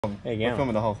There you go. We're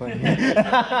filming the whole thing.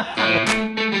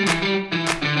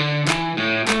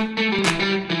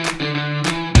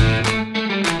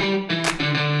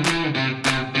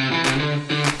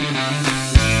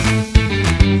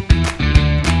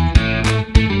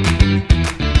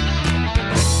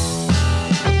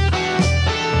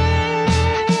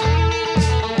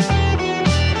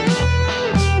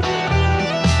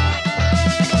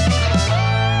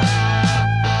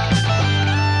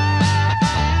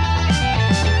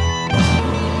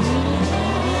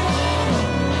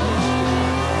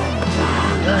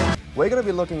 We're going to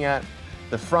be looking at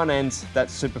the front ends that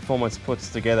Superformance puts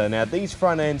together. Now, these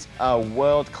front ends are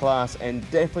world class and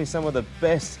definitely some of the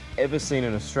best ever seen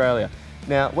in Australia.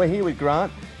 Now, we're here with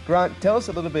Grant. Grant, tell us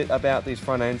a little bit about these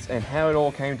front ends and how it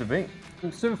all came to be.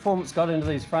 Superformance got into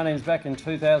these front ends back in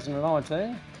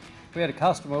 2019. We had a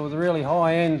customer with a really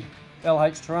high-end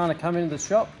LH Torana come into the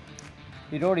shop.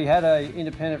 He'd already had an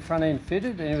independent front end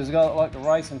fitted, and he was a guy that liked to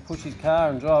race and push his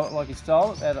car and drive it like he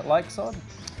stole it out at Lakeside.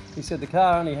 He said the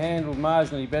car only handled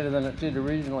marginally better than it did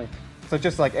originally. So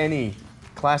just like any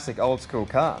classic old school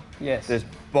car. Yes. There's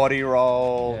body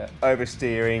roll,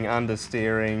 oversteering,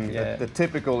 understeering, Yeah. the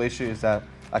typical issues that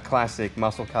a classic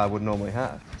muscle car would normally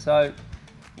have. So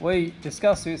we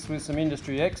discussed this with some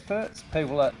industry experts,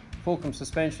 people at Fulcrum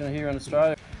Suspension here in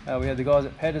Australia. We had the guys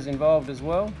at Petters involved as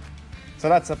well. So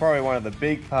that's probably one of the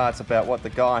big parts about what the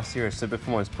guys here at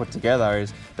Superformance put together,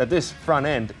 is that this front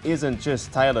end isn't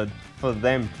just tailored for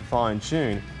them to fine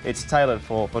tune, it's tailored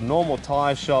for normal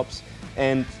tyre shops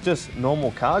and just normal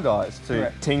car guys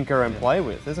to tinker and play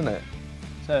with, isn't it?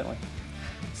 Certainly.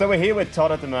 So we're here with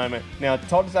Todd at the moment. Now,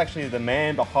 Todd is actually the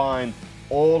man behind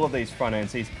all of these front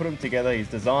ends. He's put them together, he's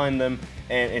designed them,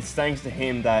 and it's thanks to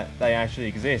him that they actually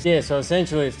exist. Yeah, so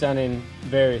essentially it's done in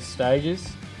various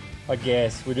stages. I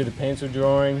guess we did the pencil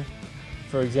drawing.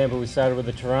 For example, we started with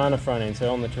the Torana front end.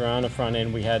 So on the Torana front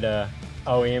end, we had a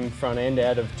OEM front end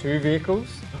out of 2 vehicles.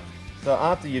 So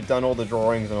after you've done all the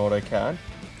drawings on AutoCAD,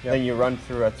 then you run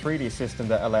through a 3D system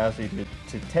that allows you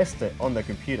to test it on the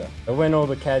computer. When all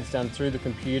the CAD's done through the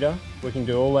computer, we can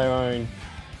do all our own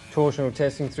torsional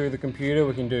testing through the computer.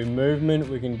 We can do movement,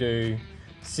 we can do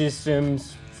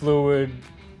systems, fluid,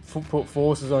 put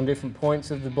forces on different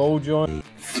points of the ball joint.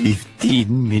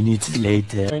 15 minutes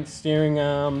later. Steering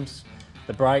arms,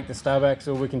 the brake, the stub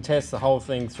axle, we can test the whole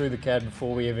thing through the CAD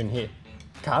before we even hit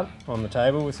cut on the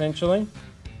table, essentially.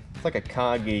 It's like a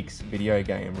car geek's video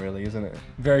game, really, isn't it?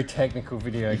 Very technical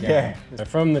video game. Yeah. So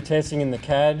from the testing in the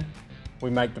CAD, we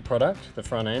make the product, the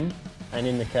front end, and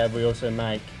in the CAD we also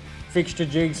make fixture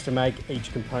jigs to make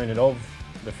each component of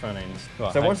the front ends.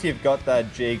 Right, so once you've got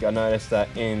that jig, I noticed that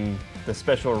in the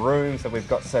special rooms that we've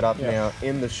got set up now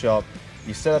in the shop,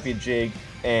 you set up your jig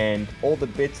and all the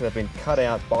bits that have been cut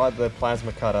out by the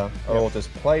plasma cutter are all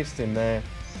just placed in there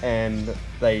and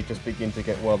they just begin to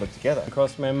get welded together.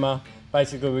 Cross member,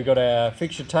 basically we've got our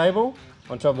fixture table.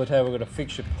 On top of the table we've got a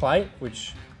fixture plate,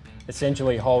 which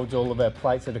essentially holds all of our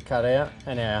plates that are cut out,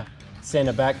 and our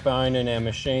center backbone and our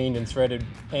machined and threaded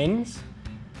ends.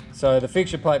 So the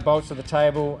fixture plate bolts to the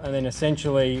table, and then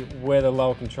essentially where the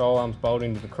lower control arms bolt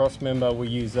into the cross member, we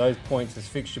use those points as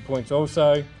fixture points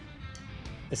also.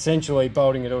 Essentially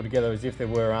bolting it all together as if there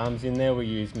were arms in there, we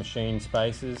use machine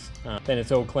spacers. Then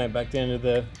it's all clamped back down to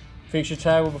the fixture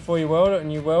table before you weld it,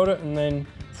 and you weld it and then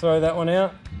throw that one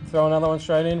out, throw another one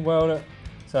straight in, weld it.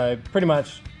 So pretty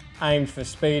much aimed for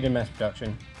speed and mass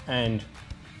production and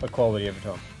a quality every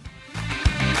time.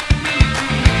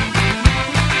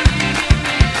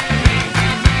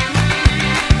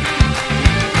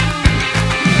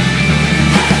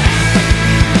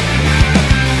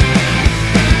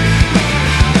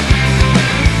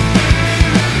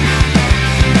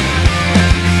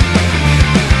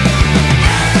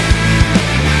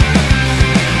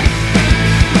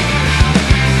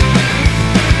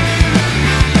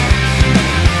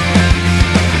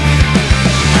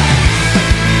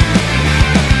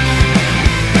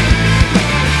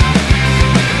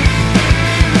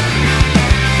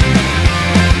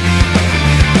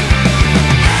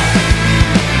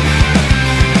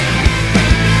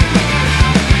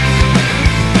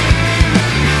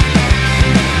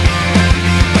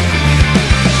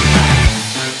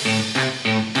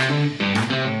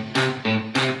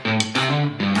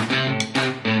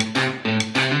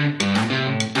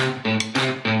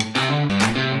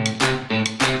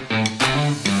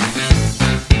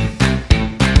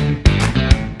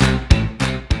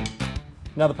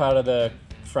 Another part of the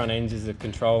front ends is the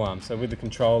control arms. So with the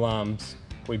control arms,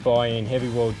 we buy in heavy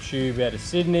walled tube out of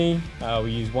Sydney. We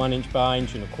use 1 inch bar,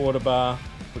 1.25 inch bar.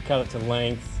 We cut it to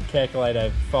length, calculate our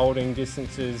folding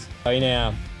distances. In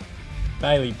our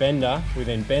Bailey bender. We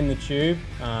then bend the tube.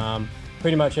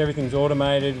 Pretty much everything's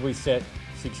automated. We set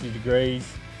 60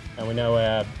 degrees and we know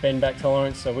our bend back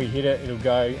tolerance, so we hit it, it'll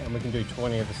go, and we can do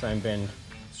 20 of the same bend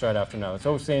straight after another. It's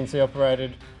all CNC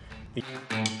operated.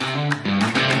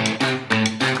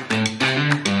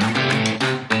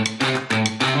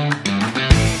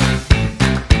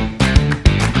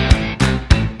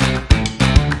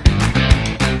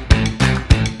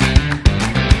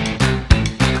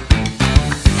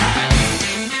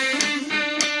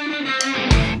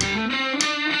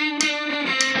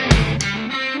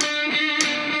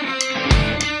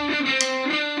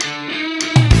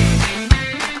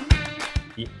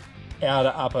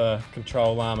 Outer upper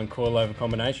control arm and coilover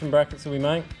combination brackets that we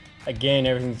make. Again,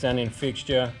 everything's done in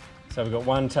fixture. So we've got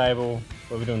one table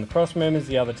where we're doing the cross members,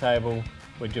 the other table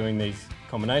we're doing these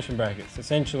combination brackets.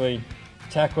 Essentially,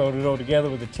 tack weld it all together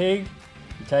with a TIG,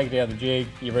 you take it out of the jig,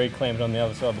 you re-clamp it on the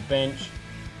other side of the bench,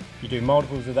 you do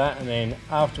multiples of that, and then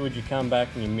afterwards you come back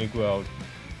and you MIG weld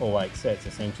all 8 sets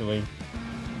essentially.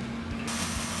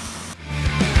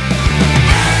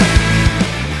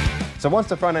 So once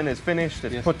the front end is finished,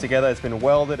 it's put together, it's been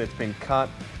welded, it's been cut,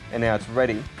 and now it's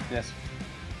ready. Yes.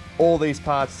 All these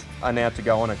parts are now to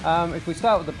go on it. If we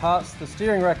start with the parts, the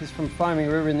steering rack is from Foaming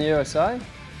River in the USA, and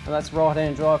that's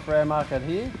right-hand drive for our market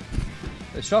here.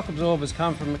 The shock absorbers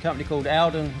come from a company called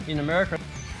Holden in America.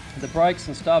 The brakes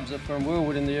and stubs are from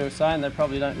Willwood in the USA, and they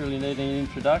probably don't really need any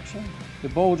introduction. The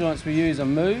ball joints we use are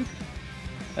moved,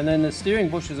 and then the steering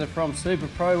bushes are from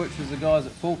Superpro, which is the guys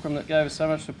at Fulcrum that gave us so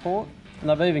much support. And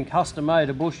they've even custom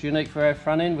made a bush unique for our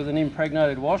front end with an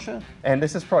impregnated washer. And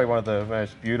this is probably one of the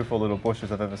most beautiful little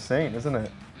bushes I've ever seen, isn't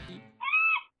it?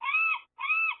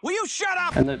 Will you shut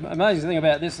up? And the amazing thing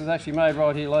about this is actually made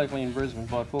right here locally in Brisbane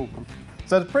by Fulcrum.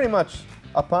 So it's pretty much,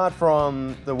 apart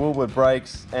from the Willwood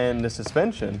brakes and the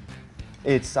suspension,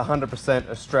 it's 100%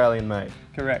 Australian made.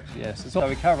 Correct, yes. So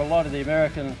we cover a lot of the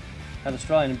American and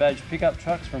Australian badge pickup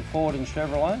trucks from Ford and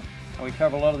Chevrolet. We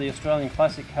cover a lot of the Australian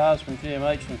classic cars from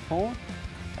GMH and Ford,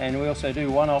 and we also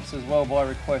do one-offs as well by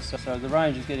request. So the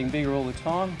range is getting bigger all the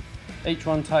time. Each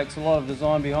one takes a lot of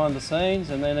design behind the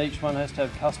scenes, and then each one has to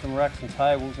have custom racks and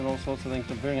tables and all sorts of things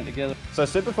to bring it together. So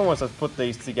Superformance has put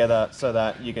these together so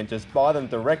that you can just buy them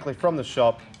directly from the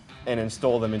shop and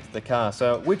install them into the car.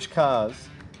 So which cars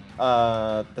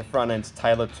are the front ends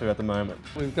tailored to at the moment?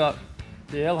 We've got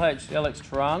the LH LX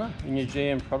Torana in your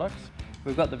GM products.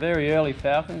 We've got the very early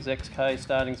Falcons, XK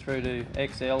starting through to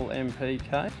XL,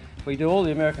 MPK. We do all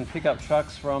the American pickup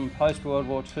trucks from post-World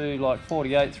War II, like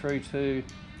 48 through to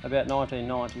about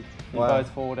 1990, in both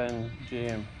Ford and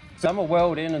GM. Some are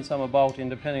weld in and some are bolt in,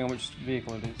 depending on which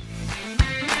vehicle it is.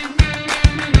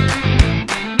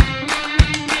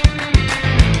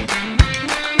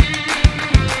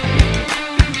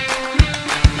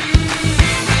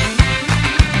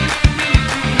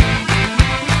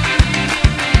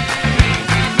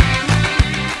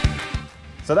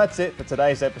 So that's it for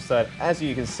today's episode. As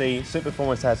you can see,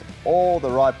 Superformance has all the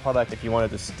right product if you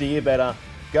wanted to steer better,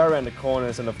 go around the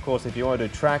corners, and of course if you want to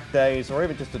do track days or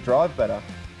even just to drive better.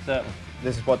 Certainly.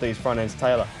 This is what these front ends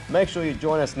tailor. Make sure you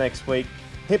join us next week.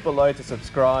 Hit below to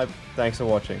subscribe. Thanks for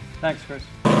watching. Thanks, Chris.